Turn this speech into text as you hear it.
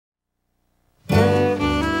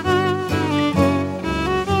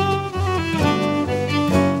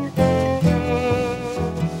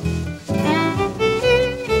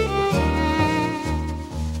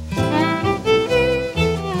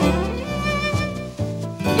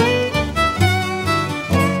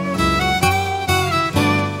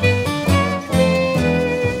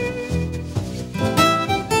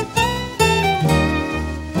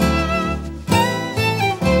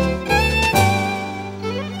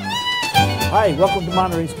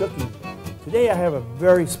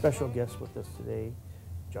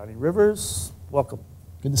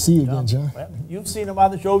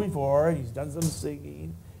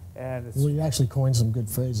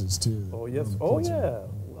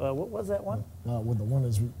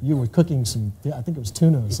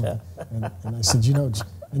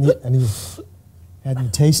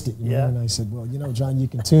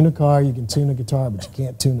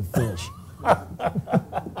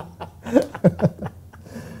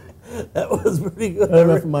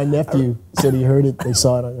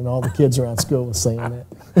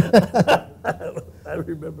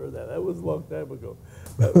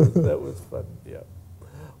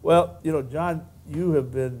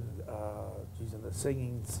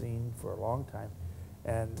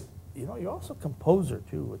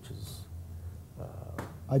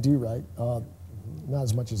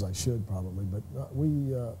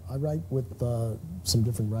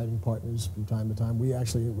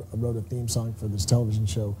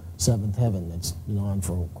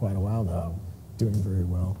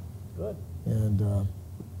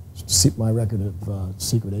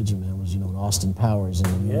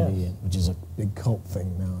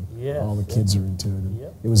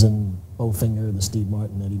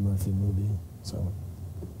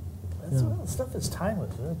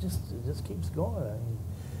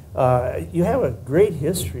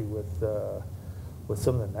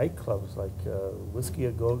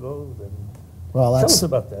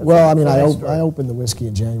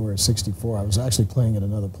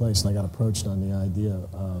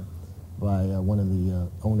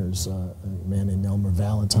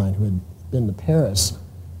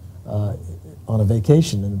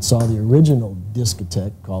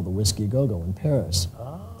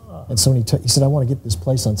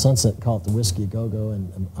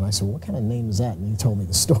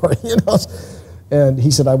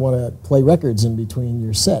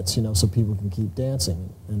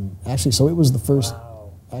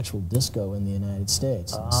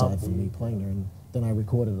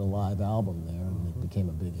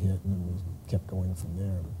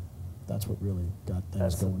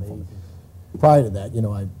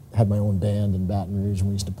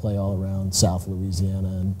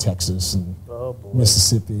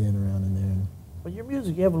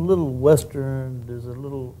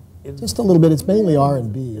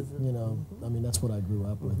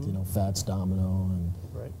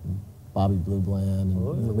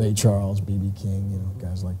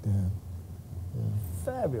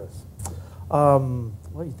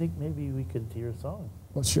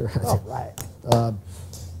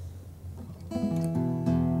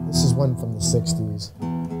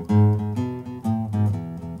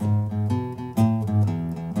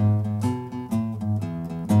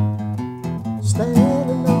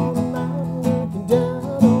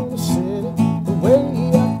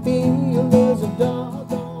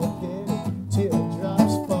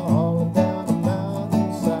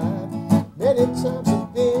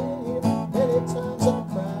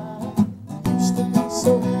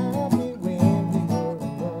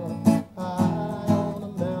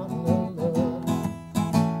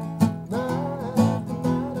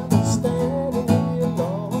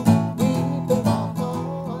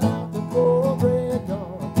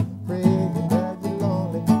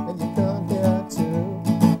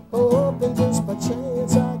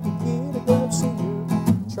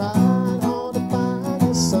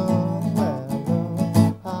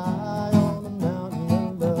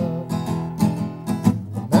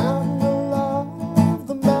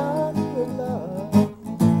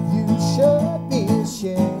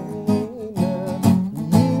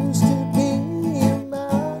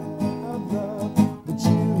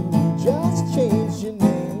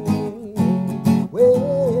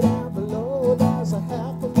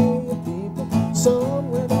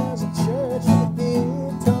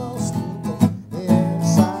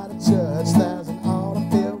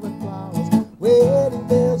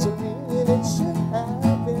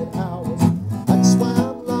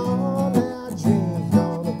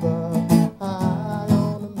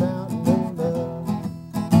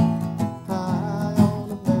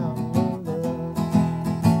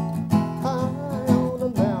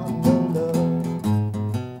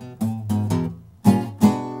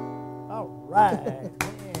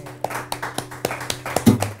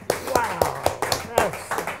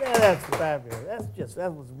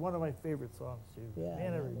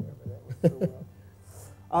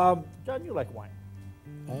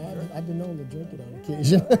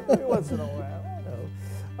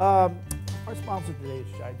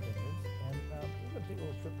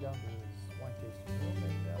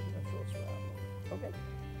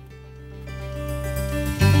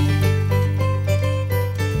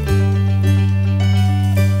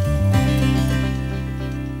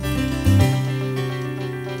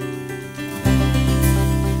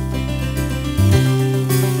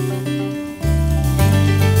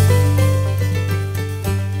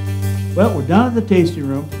Well, we're down at the tasting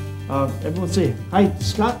room. Everyone say hi to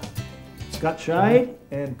Scott. Scott Scheid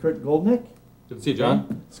and Kurt Goldnick. Good to see you, John.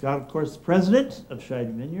 And Scott, of course, president of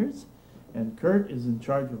Scheid Vineyards, and Kurt is in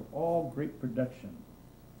charge of all grape production.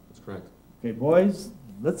 That's correct. Okay, boys,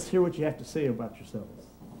 let's hear what you have to say about yourselves.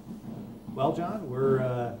 Well, John, we're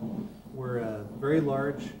a very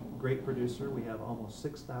large grape producer. We have almost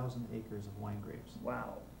 6,000 acres of wine grapes.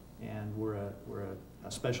 Wow. And we're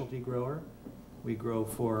a specialty grower. We grow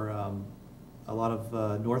for a lot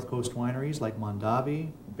of North Coast wineries like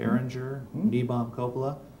Mondavi, Beringer, Niebaum,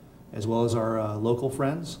 Coppola, as well as our local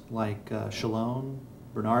friends like Chalone,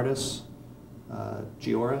 Bernardus,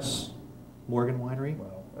 Gioris, Morgan Winery.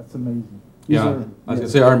 Wow, that's amazing. Yeah, I was going to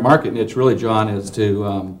say our market niche really, John, is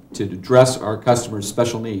to address our customers'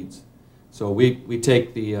 special needs. So we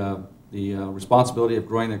take the responsibility of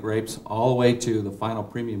growing the grapes all the way to the final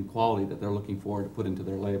premium quality that they're looking for to put into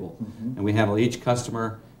their label. And we handle each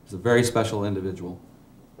customer as a very special individual.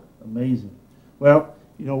 Amazing. Well,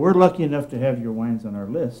 you know, we're lucky enough to have your wines on our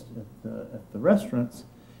list at the restaurants.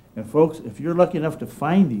 And folks, if you're lucky enough to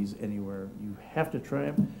find these anywhere, you have to try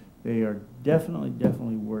them. They are definitely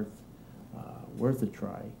worth a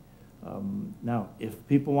try. Now, if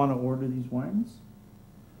people want to order these wines,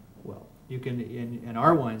 Well, you can, in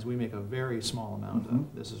our wines, we make a very small amount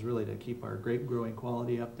of. This is really to keep our grape growing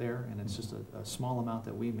quality up there, and it's just a small amount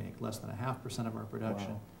that we make, less than 0.5% of our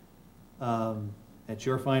production. At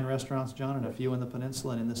your fine restaurants, John, and a few in the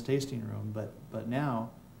peninsula and in this tasting room, but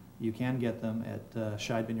now you can get them at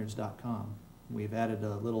scheidvineyards.com. We've added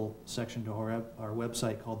a little section to our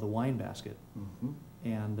website called the Wine Basket,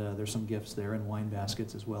 and there's some gifts there in wine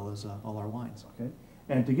baskets as well as all our wines. okay.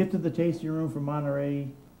 And to get to the tasting room from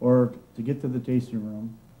Monterey, or to get to the tasting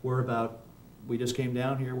room, We just came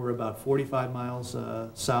down here. We're about 45 miles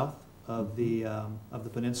south of the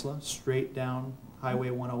peninsula, straight down Highway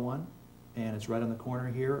 101, and it's right on the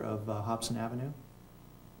corner here of Hobson Avenue.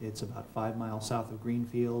 It's about 5 miles south of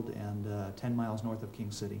Greenfield and 10 miles north of King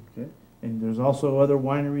City. okay. And there's also other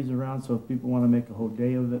wineries around, so if people want to make a whole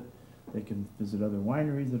day of it, they can visit other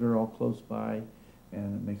wineries that are all close by,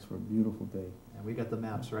 and it makes for a beautiful day. And we got the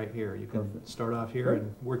maps right here. You can Perfect. start off here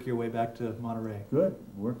and work your way back to Monterey. Good,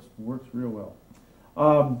 works real well.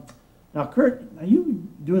 Now, Kurt, are you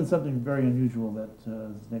doing something very unusual that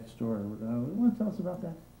is next door? You want to tell us about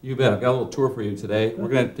that? You bet. I've got a little tour for you today. We're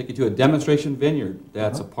going to take you to a demonstration vineyard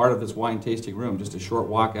that's a part of this wine tasting room, just a short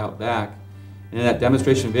walk out back. And in that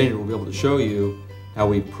demonstration vineyard, we'll be able to show you how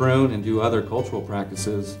we prune and do other cultural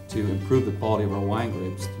practices to improve the quality of our wine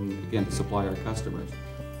grapes, and again, to supply our customers.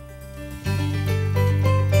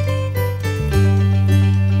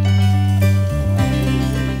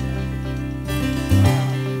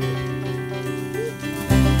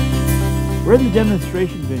 We're in the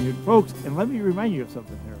demonstration vineyard, folks, and let me remind you of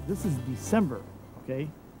something here. This is December, okay,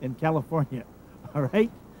 in California, all right?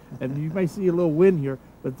 And you might see a little wind here,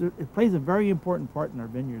 but it plays a very important part in our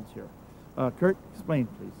vineyards here. Kurt, explain,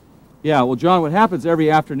 please. Yeah, well, John, what happens every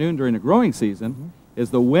afternoon during the growing season is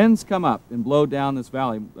the winds come up and blow down this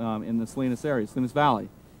valley in the Salinas area, Salinas Valley.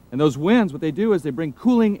 And those winds, what they do is they bring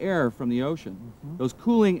cooling air from the ocean. Those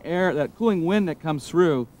cooling air, that cooling wind that comes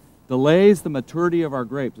through delays the maturity of our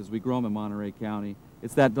grapes as we grow them in Monterey County.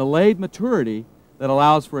 It's that delayed maturity that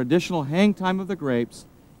allows for additional hang time of the grapes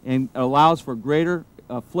and allows for greater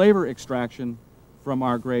flavor extraction from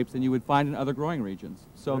our grapes than you would find in other growing regions.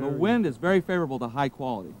 So the wind is very favorable to high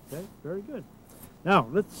quality. Okay, very good. Now,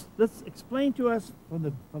 let's explain to us from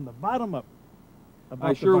the bottom up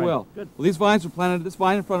about I sure the vine. will. Good. Well, these vines were planted, this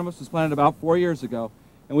vine in front of us was planted about 4 years ago.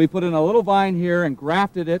 And we put in a little vine here and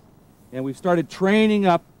grafted it, and we started training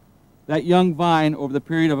up that young vine over the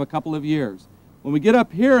period of a couple of years. When we get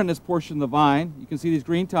up here in this portion of the vine, you can see these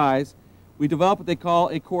green ties, we develop what they call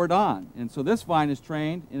a cordon. And so this vine is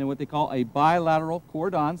trained in what they call a bilateral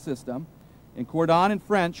cordon system. And cordon in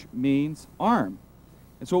French means arm.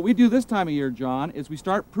 And so what we do this time of year, John, is we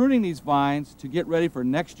start pruning these vines to get ready for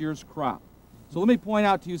next year's crop. So let me point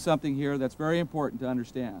out to you something here that's very important to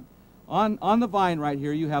understand. On the vine right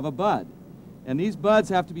here, you have a bud. And these buds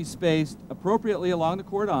have to be spaced appropriately along the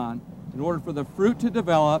cordon in order for the fruit to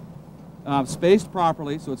develop spaced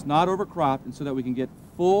properly so it's not overcropped and so that we can get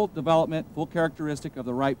full development, full characteristic of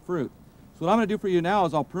the ripe fruit. So what I'm going to do for you now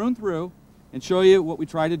is I'll prune through and show you what we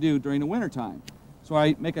try to do during the wintertime. So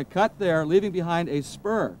I make a cut there, leaving behind a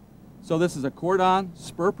spur. So this is a cordon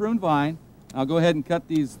spur pruned vine. I'll go ahead and cut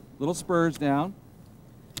these little spurs down.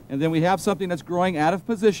 And then we have something that's growing out of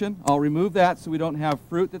position. I'll remove that so we don't have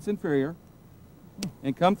fruit that's inferior.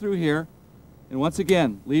 And come through here, and once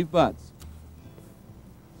again, leave buds.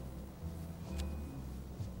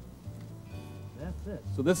 That's That's it.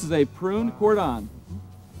 So this is a prune cordon.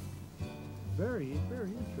 Very, very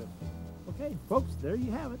interesting. Okay, folks, there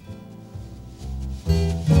you have it.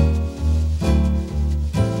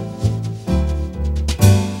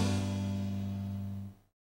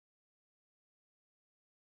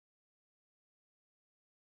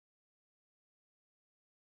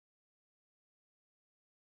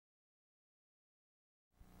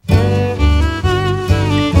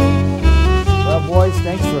 Well, boys,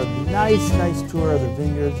 thanks for a nice tour of the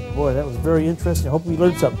vineyards. Boy, that was very interesting. I hope we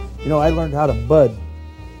learned something. You know, I learned how to bud.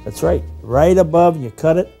 That's right, right above, and you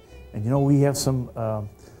cut it. And you know, we have some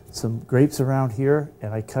grapes around here,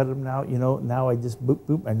 and I cut them now. You know, now I just boop,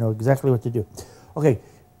 boop. I know exactly what to do. Okay,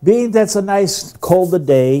 being that's a nice cold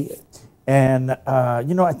day, and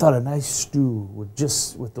you know, I thought a nice stew with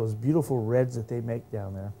those beautiful reds that they make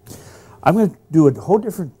down there. I'm going to do a whole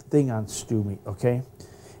different thing on stew meat, okay?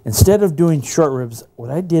 Instead of doing short ribs, what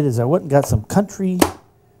I did is I went and got some country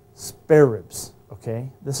spare ribs,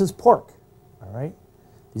 okay? This is pork, all right?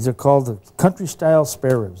 These are called the country style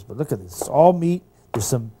spare ribs. But look at this, it's all meat. There's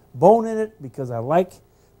some bone in it because I like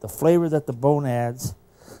the flavor that the bone adds.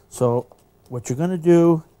 So what you're gonna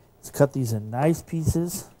do is cut these in nice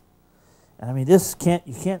pieces. And I mean, you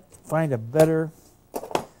can't find a better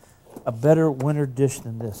winter dish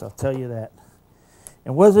than this, I'll tell you that.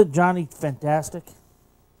 And wasn't Johnny fantastic?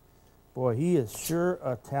 Boy, he is sure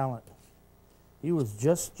a talent. He was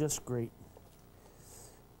just great.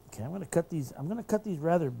 Okay, I'm going to cut these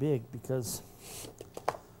rather big because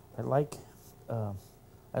I like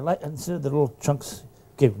instead of the little chunks.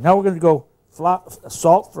 Okay, now we're going to go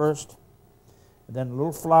salt first, and then a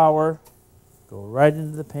little flour, go right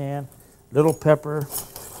into the pan, little pepper.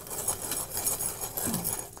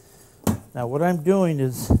 Now what I'm doing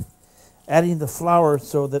is adding the flour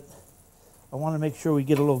so that I want to make sure we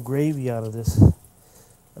get a little gravy out of this.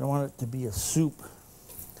 I don't want it to be a soup.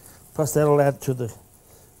 Plus that'll add to the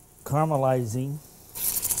caramelizing.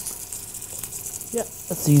 Yeah,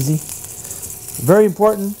 that's easy. Very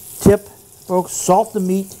important tip, folks, salt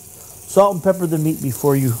and pepper the meat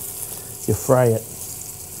before you fry it.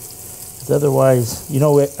 Because otherwise, you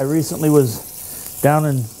know, I recently was down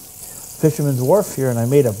in Fisherman's Wharf here and I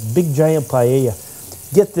made a big giant paella.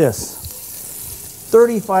 Get this.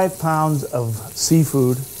 35 pounds of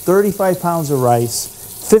seafood, 35 pounds of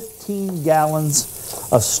rice, 15 gallons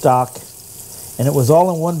of stock, and it was all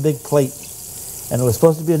in one big plate. And it was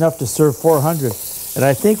supposed to be enough to serve 400. And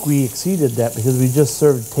I think we exceeded that because we just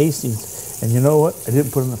served tastings. And you know what? I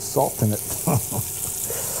didn't put enough salt in it.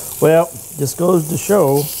 Well, just goes to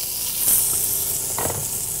show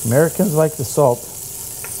Americans like the salt.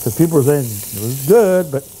 Because people are saying it was good,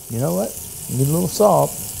 but you know what? You need a little salt.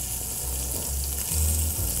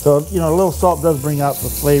 So, you know, a little salt does bring out the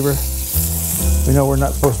flavor. We know we're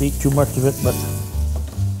not supposed to eat too much of it, but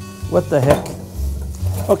what the heck.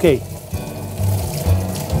 Okay.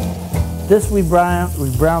 This we brown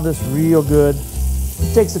this real good.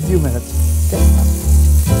 It takes a few minutes. Okay.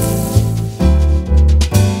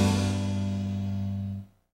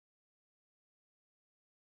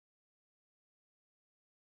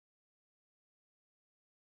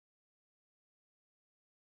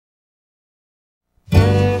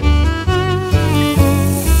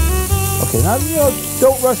 Okay, now, you know,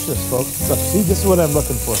 don't rush this, folks. Look, see, this is what I'm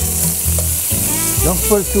looking for. Don't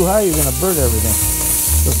put it too high, you're going to burn everything.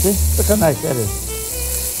 So see, look how nice that is.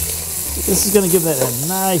 This is going to give that a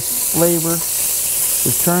nice flavor.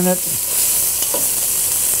 We turn it.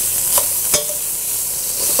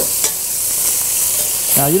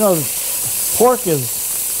 Now, you know, pork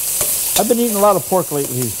is, I've been eating a lot of pork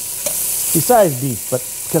lately, besides beef, but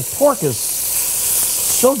because pork is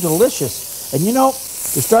so delicious. And you know,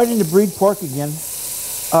 they're starting to breed pork again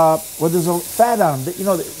where there's a fat on them. You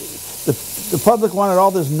know, the public wanted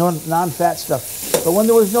all this non-fat stuff, but when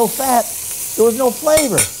there was no fat, there was no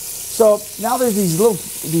flavor. So now there's these little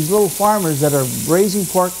farmers that are raising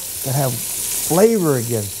pork that have flavor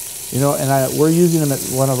again. You know, and we're using them at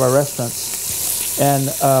one of our restaurants.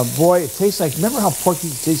 And boy, it tastes like, remember how a pork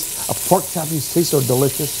chop used to taste so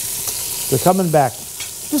delicious? They're coming back.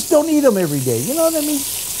 Just don't eat them every day. You know what I mean?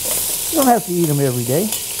 You don't have to eat them every day.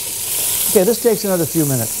 Okay, this takes another few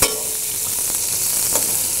minutes.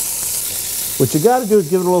 What you got to do is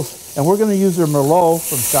give it a little, and we're going to use our Merlot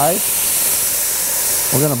from side.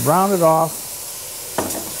 We're going to brown it off.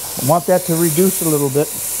 I want that to reduce a little bit.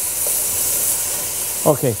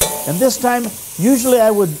 Okay, and this time, usually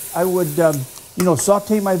I would you know,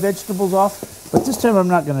 saute my vegetables off, but this time I'm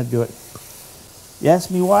not going to do it. You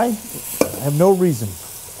ask me why? I have no reason.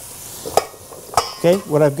 Okay,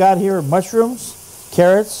 what I've got here are mushrooms,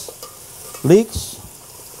 carrots, leeks,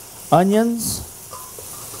 onions,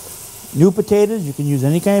 New potatoes, you can use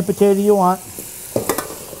any kind of potato you want.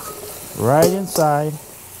 Right inside.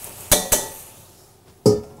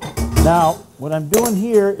 Now, what I'm doing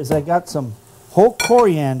here is I got some whole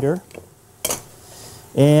coriander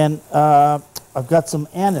and I've got some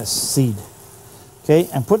anise seed. Okay,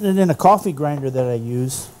 I'm putting it in a coffee grinder that I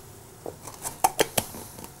use.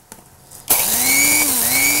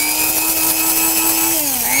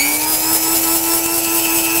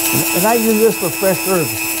 And I use this for fresh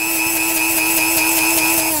herbs.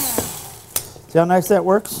 See how nice that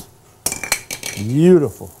works?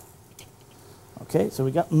 Beautiful. Okay, so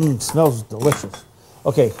we got, smells delicious.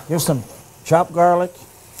 Okay, here's some chopped garlic.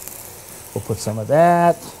 We'll put some of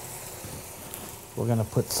that. We're gonna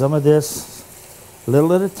put some of this, a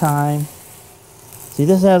little at a time. See,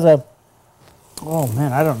 this has a, oh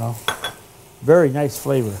man, I don't know, very nice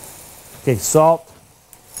flavor. Okay, salt,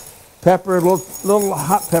 pepper, a little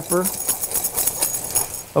hot pepper.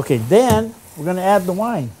 Okay, then we're gonna add the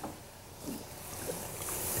wine.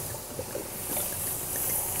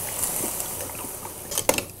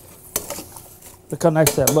 Look how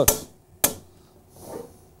nice that looks.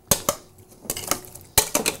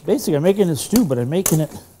 Basically, I'm making a stew, but I'm making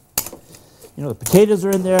it, you know, the potatoes are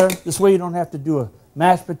in there. This way you don't have to do a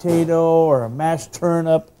mashed potato or a mashed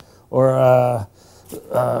turnip or a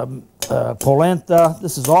polenta.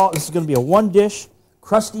 This is going to be a one dish,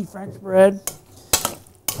 crusty French bread,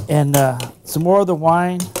 and some more of the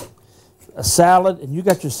wine, a salad, and you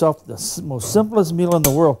got yourself the most simplest meal in the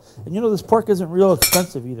world. And you know, this pork isn't real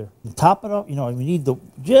expensive either. And top it up, you know, we need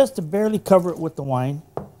just to barely cover it with the wine.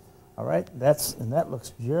 All right, and that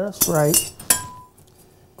looks just right.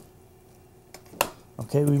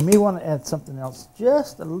 Okay, we may want to add something else,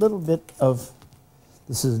 just a little bit of,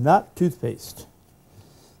 this is not toothpaste.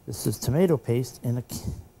 This is tomato paste in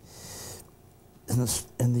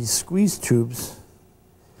these squeeze tubes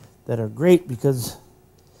that are great because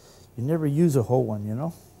you never use a whole one, you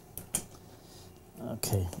know.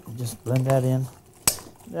 Okay, just blend that in.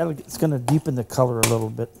 It's going to deepen the color a little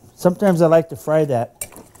bit. Sometimes I like to fry that,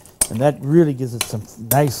 and that really gives it some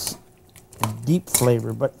nice and deep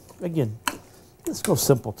flavor. But again, let's go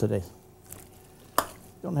simple today.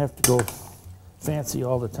 Don't have to go fancy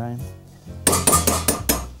all the time.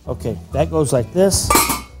 Okay, that goes like this.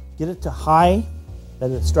 Get it to high,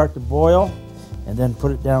 let it start to boil, and then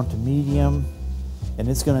put it down to medium. And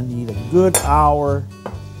it's going to need a good hour,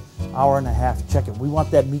 hour and a half. Check it. We want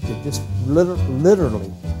that meat to just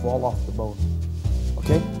literally fall off the bone.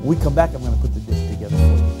 Okay? When we come back, I'm going to put the dish together for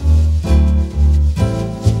you.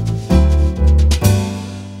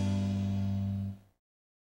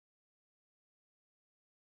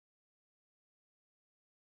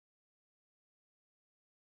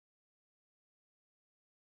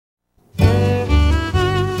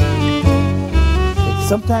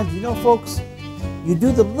 Sometimes, you know, folks, you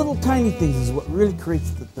do the little tiny things is what really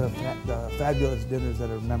creates the fabulous dinners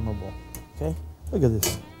that are memorable. Okay? Look at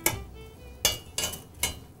this.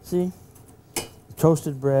 See?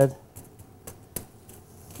 Toasted bread.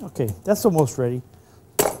 Okay, that's almost ready.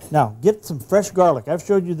 Now, get some fresh garlic. I've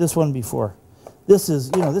showed you this one before. This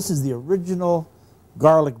is, you know, this is the original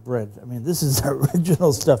garlic bread. I mean, this is the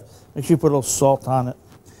original stuff. Make sure you put a little salt on it.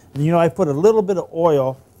 And, you know, I put a little bit of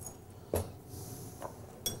oil.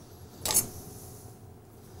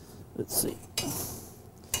 Let's see.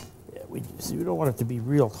 Yeah, we don't want it to be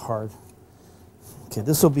real hard. Okay,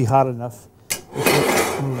 this will be hot enough.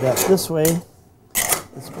 Let's move that this way.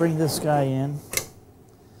 Let's bring this guy in.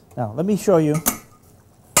 Now, let me show you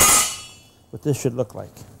what this should look like.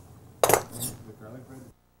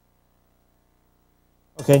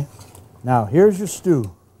 Okay, now here's your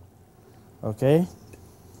stew. Okay,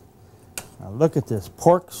 now look at this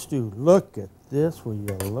pork stew. Look at this. Will you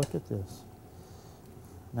look at this?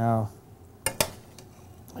 Now,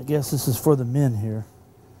 I guess this is for the men here.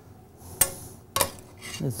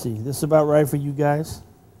 Let's see. This is about right for you guys.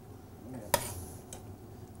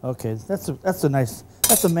 Okay, that's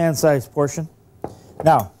a man-sized portion.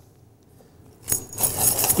 Now,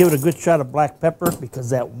 give it a good shot of black pepper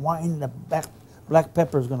because that wine, the black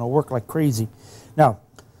pepper is going to work like crazy. Now,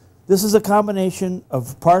 this is a combination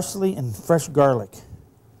of parsley and fresh garlic.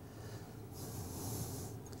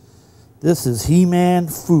 This is He-Man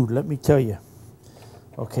food, let me tell you.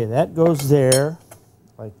 Okay, that goes there,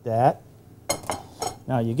 like that.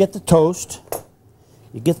 Now you get the toast,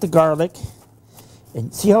 you get the garlic,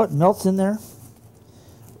 and see how it melts in there?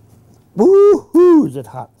 Woo-hoo, is it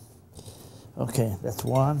hot? Okay, that's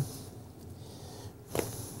one.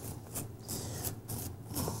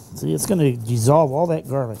 See, it's going to dissolve all that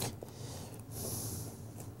garlic.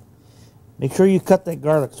 Make sure you cut that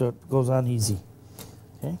garlic so it goes on easy.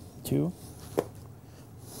 Okay, 2.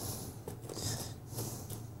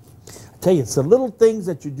 I tell you, it's the little things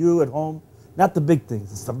that you do at home, not the big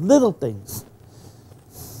things. It's the little things.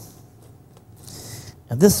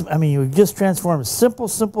 And this, I mean, you just transform a simple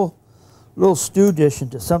little stew dish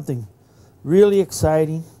into something really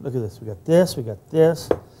exciting. Look at this. We got this. We got this.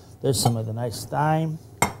 There's some of the nice thyme.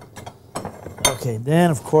 Okay,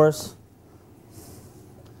 then, of course,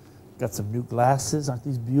 got some new glasses. Aren't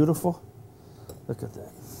these beautiful? Look at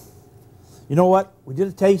that. You know what? We did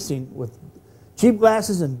a tasting with cheap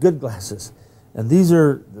glasses and good glasses. And these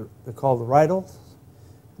are, they're called the Rydals.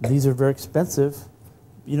 These are very expensive,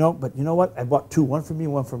 you know, but you know what? I bought 2, one for me,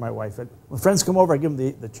 one for my wife. And when friends come over, I give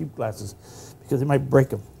them the cheap glasses because they might break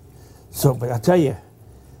them. So, but I'll tell you,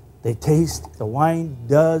 they taste, the wine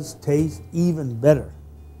does taste even better.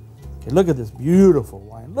 Okay, look at this beautiful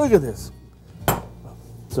wine. Look at this.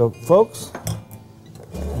 So, folks,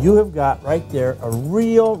 you have got right there a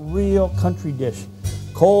real country dish.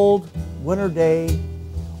 Cold, winter day,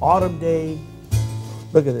 autumn day.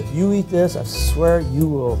 Look at this. You eat this, I swear you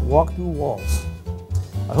will walk through walls.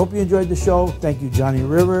 I hope you enjoyed the show. Thank you, Johnny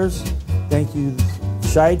Rivers. Thank you,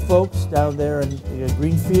 Scheid folks down there in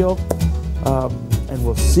Greenfield. And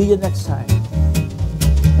we'll see you next time.